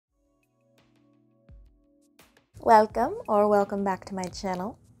Welcome or welcome back to my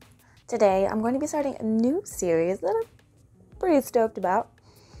channel. Today I'm going to be starting a new series that I'm pretty stoked about,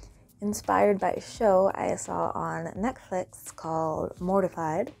 inspired by a show I saw on Netflix called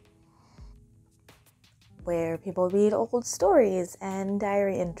Mortified, where people read old stories and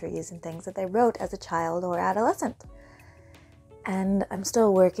diary entries and things that they wrote as a child or adolescent. And I'm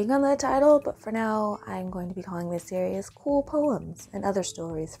still working on the title, but for now I'm going to be calling this series Cool Poems and Other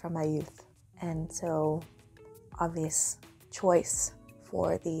Stories from My Youth. And so obvious choice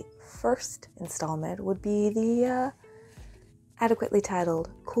for the first installment would be the adequately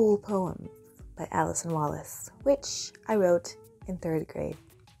titled Cool Poems by Alison Wallace, which I wrote in 3rd grade.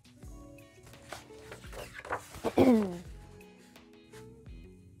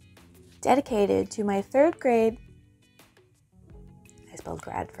 Dedicated to my 3rd grade, I spelled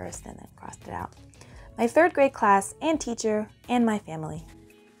grad first and then crossed it out, my 3rd grade class and teacher and my family.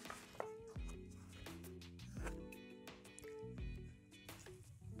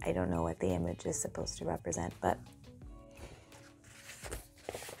 I don't know what the image is supposed to represent, but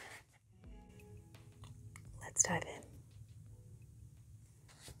let's dive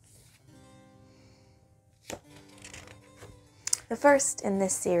in. The first in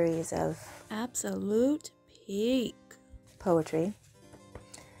this series of absolute peak poetry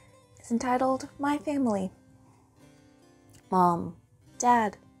is entitled My Family. Mom,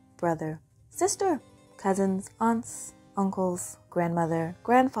 dad, brother, sister, cousins, aunts, uncles, grandmother,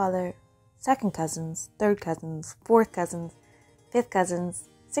 grandfather, 2nd cousins, 3rd cousins, 4th cousins, 5th cousins,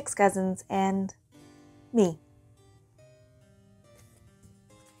 6th cousins, and me.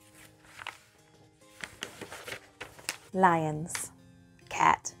 Lions,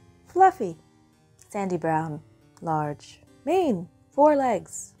 cat, fluffy, sandy brown, large, mane, 4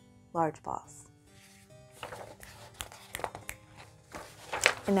 legs, large paws.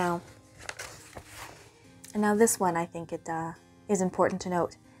 And now this one, I think it is important to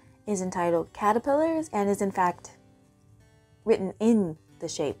note, is entitled Caterpillars and is in fact written in the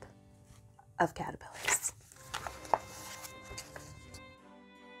shape of caterpillars.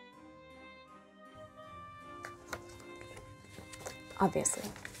 Obviously.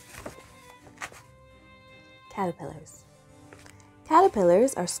 Caterpillars.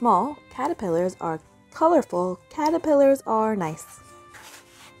 Caterpillars are small, caterpillars are colorful, caterpillars are nice.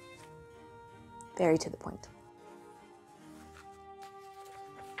 Very to the point.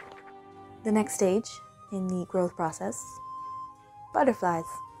 The next stage in the growth process, butterflies,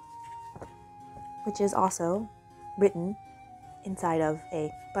 which is also written inside of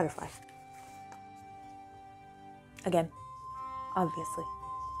a butterfly. Again, obviously.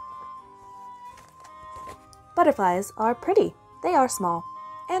 Butterflies are pretty. They are small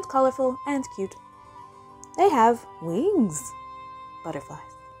and colorful and cute. They have wings. Butterflies.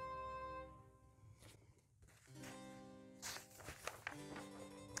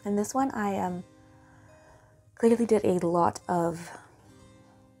 And this one I clearly did a lot of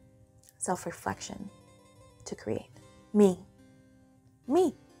self-reflection to create. Me.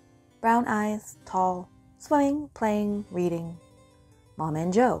 Brown eyes, tall, swimming, playing, reading. Mom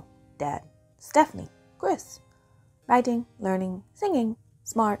and Joe. Dad. Stephanie. Chris. Writing, learning, singing,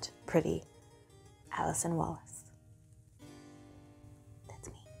 smart, pretty. Alison Wallace. That's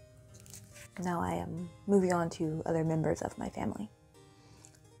me. Now I am moving on to other members of my family.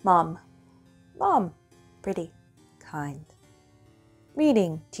 Mom, pretty, kind.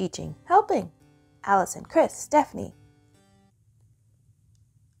 Reading, teaching, helping. Allison, Chris, Stephanie.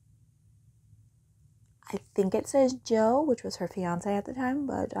 I think it says Joe, which was her fiance at the time,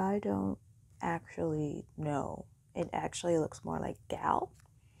 but I don't actually know. It actually looks more like gal.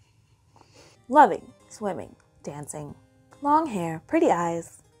 Loving, swimming, dancing, long hair, pretty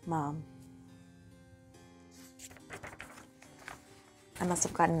eyes, Mom. I must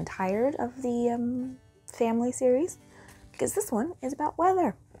have gotten tired of the family series because this one is about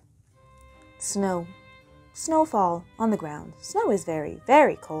weather. Snow. Snowfall on the ground. Snow is very,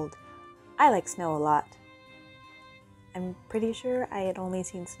 very cold. I like snow a lot. I'm pretty sure I had only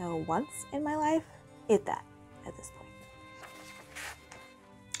seen snow once in my life, if that, at this point.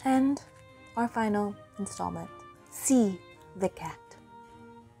 And our final installment, See the Cat.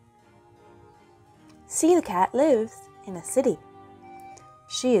 See the cat lives in a city.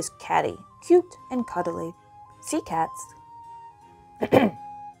 She is catty, cute, and cuddly. See cats.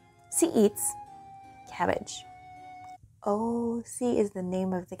 C eats cabbage. Oh, C is the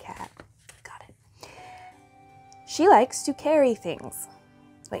name of the cat. Got it. She likes to carry things.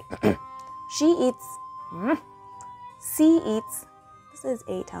 Wait. She eats. C eats. This is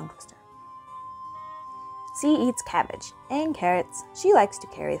a tongue twister. C eats cabbage and carrots. She likes to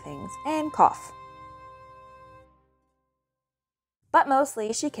carry things and cough. But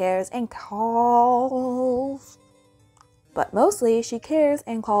mostly she cares and calls. But mostly she cares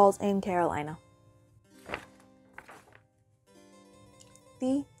and calls in Carolina.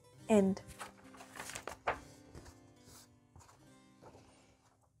 The end.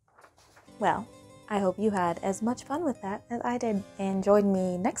 Well, I hope you had as much fun with that as I did, and join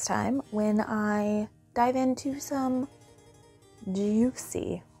me next time when I dive into some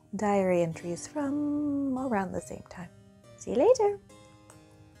juicy diary entries from around the same time. See you later!